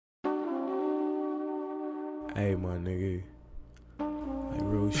Hey, my nigga, like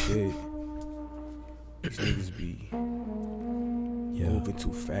real shit. These niggas be moving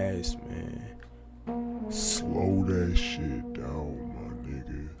too fast, man. Slow that shit down, my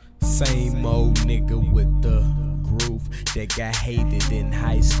nigga. Same old nigga with the groove that got hated in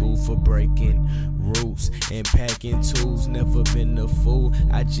high school for breaking rules and packing tools. Never been a fool,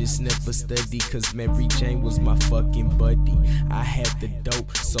 I just never studied, cause Mary Jane was my fucking buddy. I had the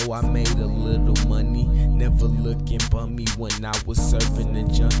dope, so I made a little money. Never looking bummy when I was serving the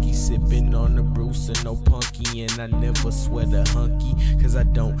junkie, sipping on the Bruce and no punky. And I never sweat a hunky, cause I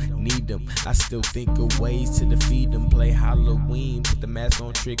don't need them. I still think of ways to defeat them. Play Halloween, put the mask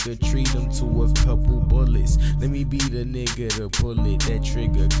on, trick or treat them to a couple bullets. Let me be the nigga to pull it, that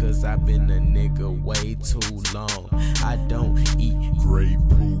trigger, cause I've been a nigga way too long. I don't eat Great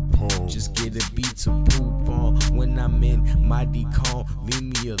poop on. just get a beat to poop on. When I'm in my decon, leave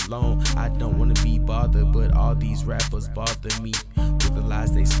me alone. I don't wanna be bothered, but all these rappers bother me with the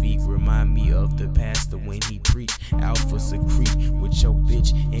lies they speak. Remind me of the pastor when he preached alpha secrete with your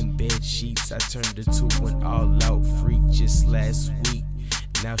bitch in bed sheets. I turned her to an all-out freak just last week.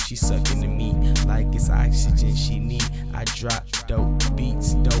 Now she sucking to me like it's oxygen she need. I drop dope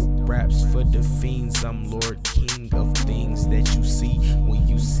beats, dope raps for the fiends. I'm Lord King of things that you see when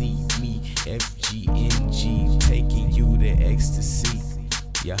you see me. FGNG, taking you to ecstasy.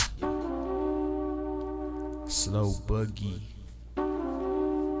 Yeah. Slow boogie.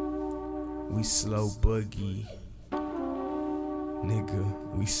 We slow boogie. Nigga,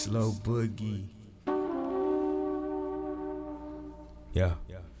 we slow boogie. Yeah.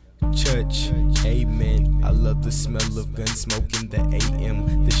 Church, amen. I love the smell of gun smoke in the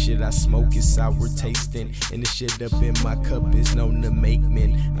AM. The shit I smoke is sour tasting, and the shit up in my cup is known to make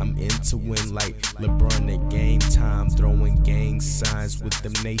men. I'm into win like LeBron at game time, throwing gang signs with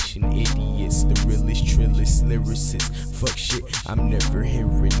them nation idiots. The realest, trillest lyricists. Fuck shit, I'm never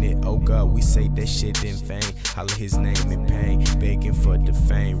hearing it. Oh God, we say that shit in vain. Holler his name in pain, begging for the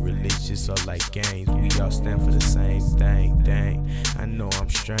fame. Religious are like gangs, we all stand for the same thing. Dang, I know I'm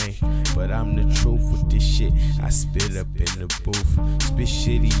strange, but I'm the truth with this shit. I spit up in the booth, spit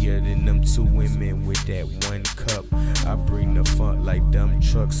shittier than them two women with that one cup. I bring the funk like dumb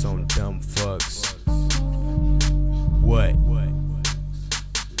trucks on dumb fucks. What?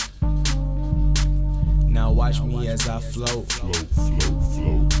 Now watch me as I float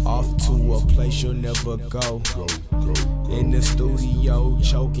off to a place you'll never go. In the studio,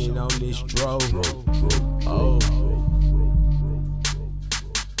 choking on this dro. Oh.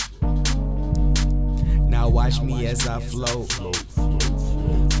 Now watch me as I float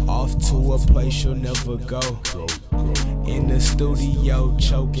off to a place you'll never go. In the studio,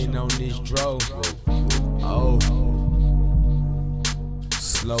 choking on this dro. Oh.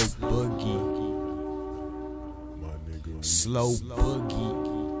 Slow boogie. Slow boogie.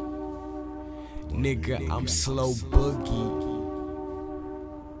 Nigga, I'm slow boogie.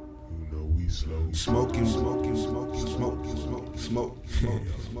 Smoking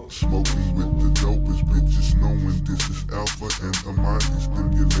with the dopest bitches, knowing this is Alpha and Amahdi.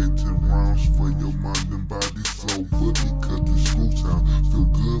 Stimulating rounds for your mind and body. Slow boogie, cut the screw sound. Feel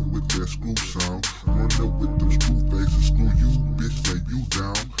good with that screw sound. Run up with them screw faces. Screw you, bitch, lay you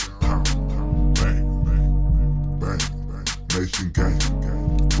down. Pow, bang, bang. Nation gang,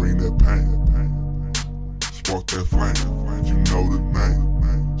 bring that pain. Spark that flame, you know the name.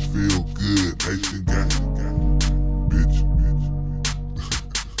 Feel good, nation gang, bitch.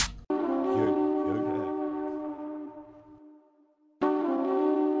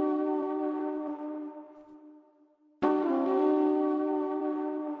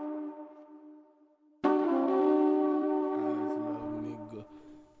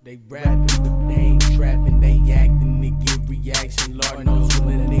 They rapping, but they ain't trapping. They acting to get reaction. Lord knows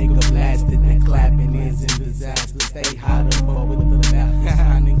when a nigga blasted and clapping is in disaster. Stay hot up with the mouth,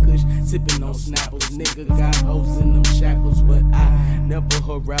 signing kush, sipping on snapples. Nigga got hoes in them shackles, but I never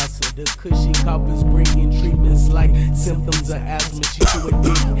harass her. The cushy coppers bringing treatments like symptoms of asthma. She threw a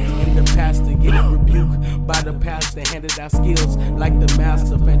dick in the pastor, getting rebuked by the pastor. Handed out skills like the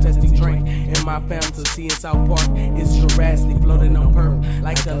master. Fantastic drink in my fantasy in South Park. It's Jurassic, floating on perp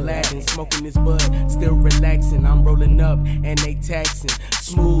like Aladdin, smoking this bud, still relaxing. I'm rolling up and they taxing.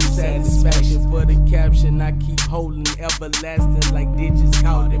 Smooth satisfaction for the caption. I keep holding everlasting like digits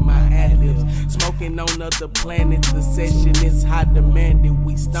caught in my ad-libs. Smoking on other planets. The session is high demanded.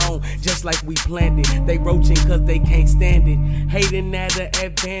 We stone zone, just like we planned it. They roaching cause they can't stand it. Hating at an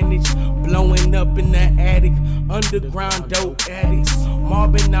advantage, blowing up in the attic. Underground dope addicts,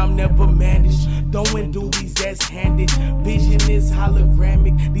 mobbing I'm never managed. Throwing doobies that's handed. Vision is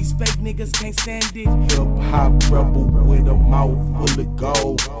hologramic, these fake niggas can't stand it. Hip hop rebel with a mouth full of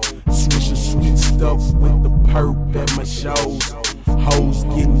gold. Swishing sweet stuff with the perp at my shows. Hoes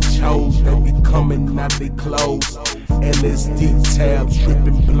getting chose, they be coming out they clothes. LSD tabs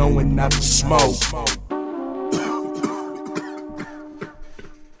dripping, blowing out the smoke.